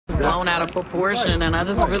blown out of proportion, and I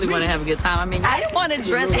just really want to have a good time. I mean, I didn't want to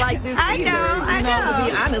dress like this either. I know.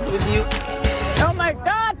 To be honest with you. Oh my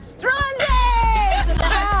God, Strunzies in the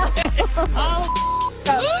house. Oh,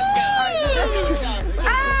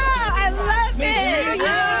 I love it. Oh,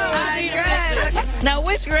 my God. Now,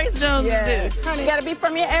 which Grace Jones is this? You gotta be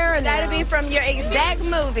from your era now. Gotta be from your exact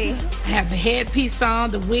movie. I have the headpiece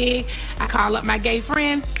on, the wig. I call up my gay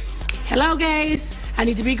friends. Hello, gays. I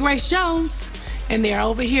need to be Grace Jones. And they're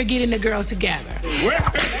over here getting the girls together.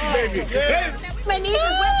 Well, baby. My niece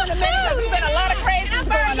is whip in a minute. There's been a lot of craziness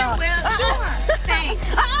going on. Sure. Thanks.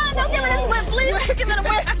 Don't give me this whip, please. Give me the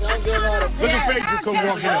whip. Look at Phaedra come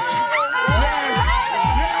walking up.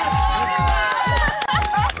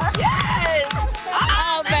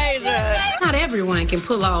 Oh, Phaedra. Not everyone can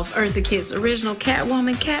pull off Eartha Kitt's original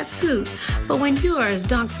Catwoman catsuit, but when you are as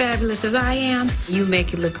dunk fabulous as I am, you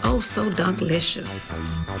make it look oh so dunklicious.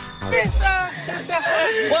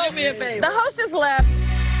 Well, me a favor. The hostess left.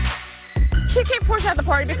 She kicked Portia at the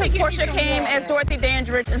party because Portia came as Dorothy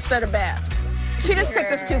Dandridge instead of Babs. She just took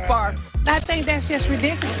this too far. I think that's just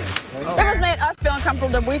ridiculous. It was made us feel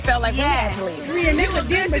uncomfortable that we felt like we had to leave. Real, never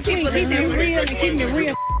did, but you ain't keeping it real and keeping it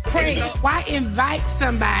real crazy. Why invite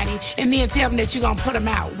somebody and then tell them that you're going to put them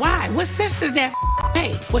out? Why? What sense does that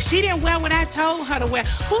make? Well, she didn't wear what I told her to wear.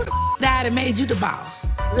 Who the died and made you the boss?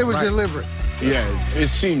 It was deliberate. Yeah, it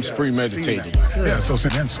seems premeditated. Yeah, so it's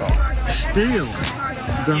an insult. Still,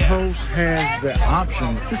 the host has the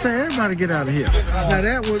option to say, everybody get out of here. Now,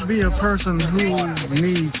 that would be a person who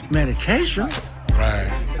needs medication.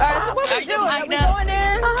 Right. All right, so what we doing? Are we going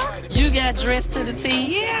in? You got dressed to the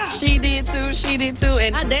T. Yeah. She did too. She did too.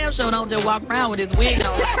 And I damn sure don't just walk around with this wig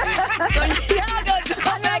on. So y'all gonna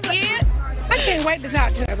come back in? I can't wait to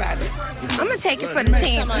talk to her about it. I'm gonna take it for the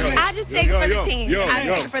team. I just take it for the team. I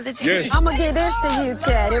take it for the team. Yes. I'm going to give this to you,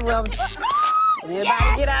 Chad. It will...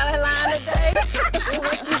 Everybody get out of line today.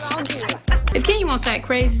 What you gonna do? If Kenya wants to act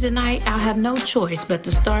crazy tonight, I'll have no choice but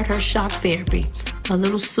to start her shock therapy a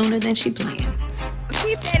little sooner than she planned.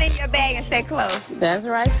 Keep that in your bag and stay close. That's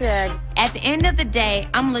right, Chad. At the end of the day,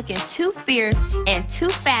 I'm looking too fierce and too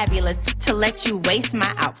fabulous to let you waste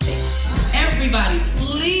my outfit. Everybody,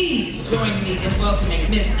 please join me in welcoming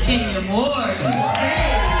Miss Kenya Moore to the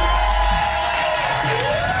stage.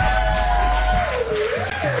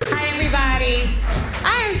 Hi, everybody.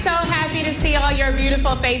 I am so happy to see all your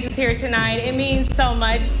beautiful faces here tonight. It means so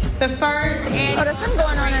much. The first and Oh, there's something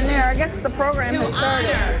going on in there. I guess the program to has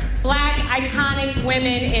started. honor Black iconic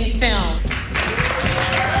women in film.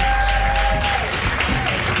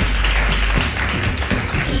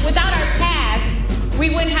 Without our past, we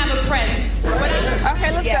wouldn't have a present.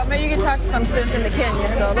 Okay, let's go. Maybe you can talk some sense into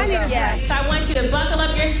Kenya. So let's go. So I want you to buckle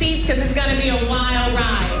up your seats because it's going to be a wild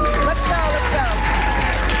ride. Let's go. Let's go.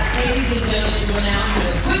 Ladies and gentlemen, we'll now have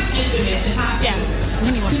a quick intermission. Yeah.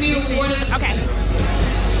 To be awarded. Okay.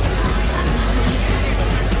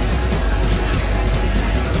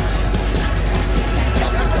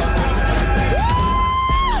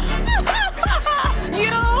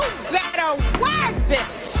 You better work,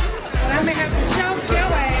 bitch. I may have to choke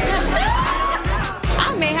your ass.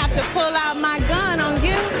 I may have to pull out my gun on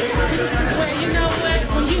you. Well, you know what?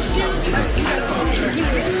 When you shoot, you gotta shoot your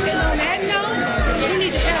kids. And on that note, we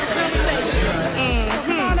need to have a conversation. So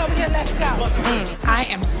come on over here, let's go. I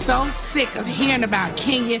am so sick of hearing about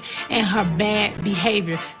Kenya and her bad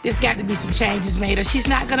behavior. There's got to be some changes made, or she's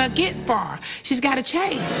not gonna get far. She's got to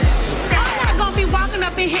change. I'm not gonna be walking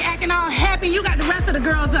up in here acting all happy. You got the rest of the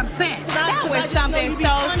girls upset. That was something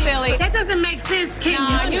so silly. That doesn't make sense, Kenya.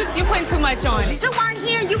 No, you putting too much on it. You weren't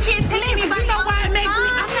here. You can't take anybody. You know why it makes me?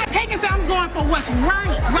 I'm not taking it. I'm going for what's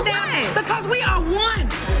right. Because we are one.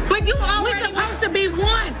 But you We're supposed to be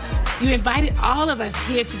one. You invited all of us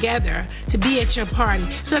here together to be at your party.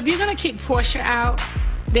 So if you're gonna kick Portia out,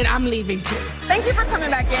 then I'm leaving too. Thank you for coming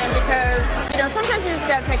back in because, sometimes you just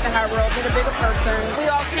gotta take the high road, be the bigger person. We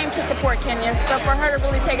all came to support Kenya, so for her to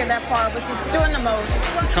really take it that far was just doing the most.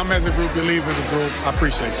 Come as a group, believe as a group. I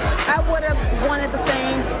appreciate that. I would have wanted the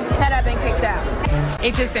same had I been kicked out.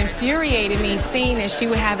 It just infuriated me seeing that she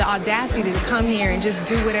would have the audacity to come here and just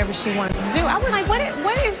do whatever she wants to do. I was like, what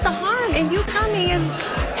is the harm in you coming as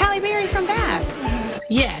Halle Berry from Bath?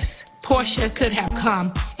 Yes, Portia could have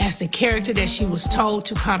come as the character that she was told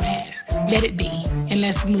to come as. Let it be, and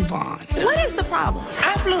let's move on. What is the problem?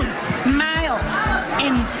 I flew miles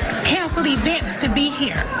and canceled events to be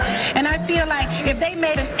here. And I feel like if they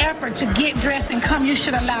made an effort to get dressed and come, you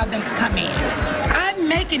should allow them to come in. I'm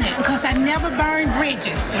making it because I never burn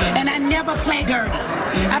bridges, and I never play dirty.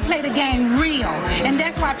 I play the game real, and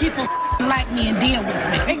that's why people like me and deal with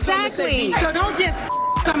me. Exactly. So don't just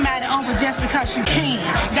somebody over just because you can.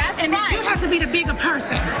 to be the bigger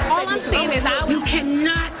person. All I'm saying is you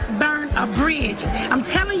cannot burn a bridge. I'm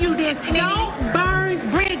telling you this. Don't burn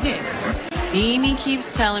bridges. Nene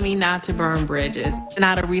keeps telling me not to burn bridges. And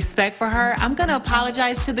out of respect for her, I'm going to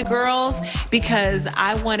apologize to the girls because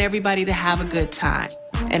I want everybody to have a good time.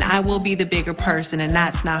 And I will be the bigger person, and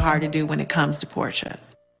that's not hard to do when it comes to Portia.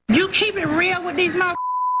 You keep it real with these motherfuckers.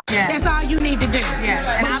 Yeah. That's all you need to do. Yeah.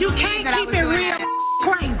 But you can't keep it real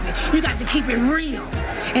crazy. You got to keep it real.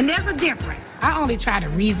 And there's a difference. I only try to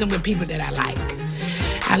reason with people that I like.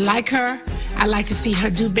 I like her. I like to see her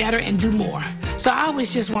do better and do more. So I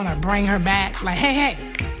always just want to bring her back. Like, hey,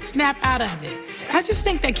 snap out of it. I just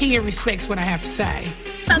think that Kenya respects what I have to say.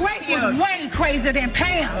 Grace was way crazier than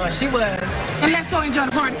Pam. Oh, she was. And let's go enjoy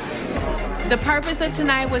the party. The purpose of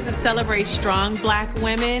tonight was to celebrate strong black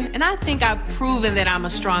women, and I think I've proven that I'm a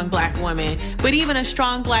strong black woman. But even a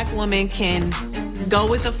strong black woman can go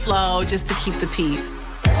with the flow just to keep the peace.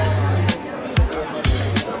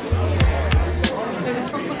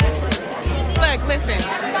 Look, listen,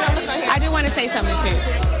 I do want to say something too.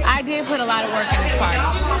 I did put a lot of work in this party,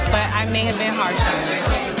 but I may have been harsh on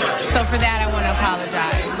it. So for that, I want to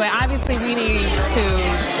apologize. But obviously, we need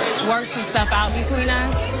to work some stuff out between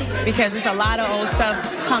us because there's a lot of old stuff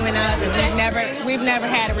coming up, and we've never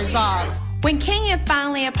had it resolved. When Kenya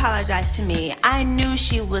finally apologized to me, I knew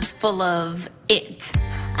she was full of it.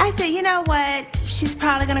 I said, you know what? She's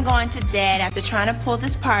probably gonna go into debt after trying to pull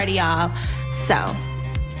this party off. So,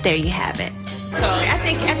 there you have it. So I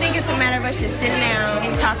think it's a matter of us just sitting down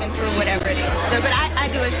and talking through whatever it is. So, but I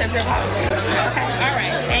do accept your apology. Okay. All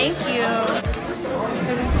right. Thank you.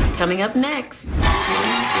 Coming up next.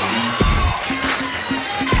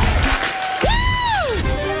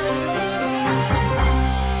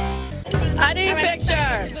 I need a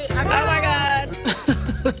picture. Oh my God.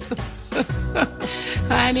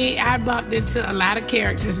 Honey, I bumped into a lot of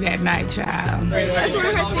characters that night, child.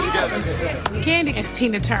 Candy as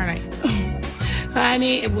Tina Turner.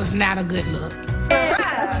 Honey, it was not a good look.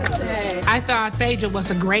 I thought Phaedra was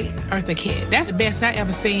a great Eartha Kitt. That's the best I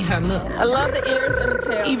ever seen her look. I love the ears and the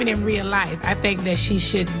tail. Even in real life, I think that she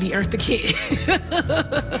should be Eartha Kitt.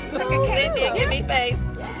 Cynthia, give me face.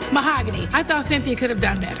 Mahogany. I thought Cynthia could have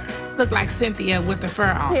done better. Looked like Cynthia with the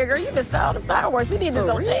fur on. Here, girl, you missed all the fireworks. We need this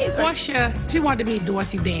on taser. Portia, she wanted to be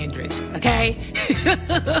Dorothy Dandridge, okay?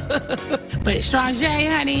 But Strange,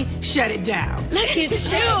 honey, shut it down. Look at you,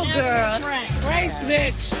 girl. Grace,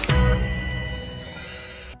 bitch.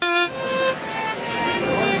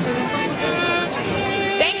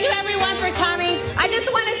 Thank you, everyone, for coming. I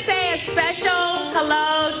just want to say a special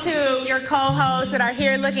hello to your co-hosts that are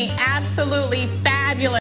here looking absolutely fabulous.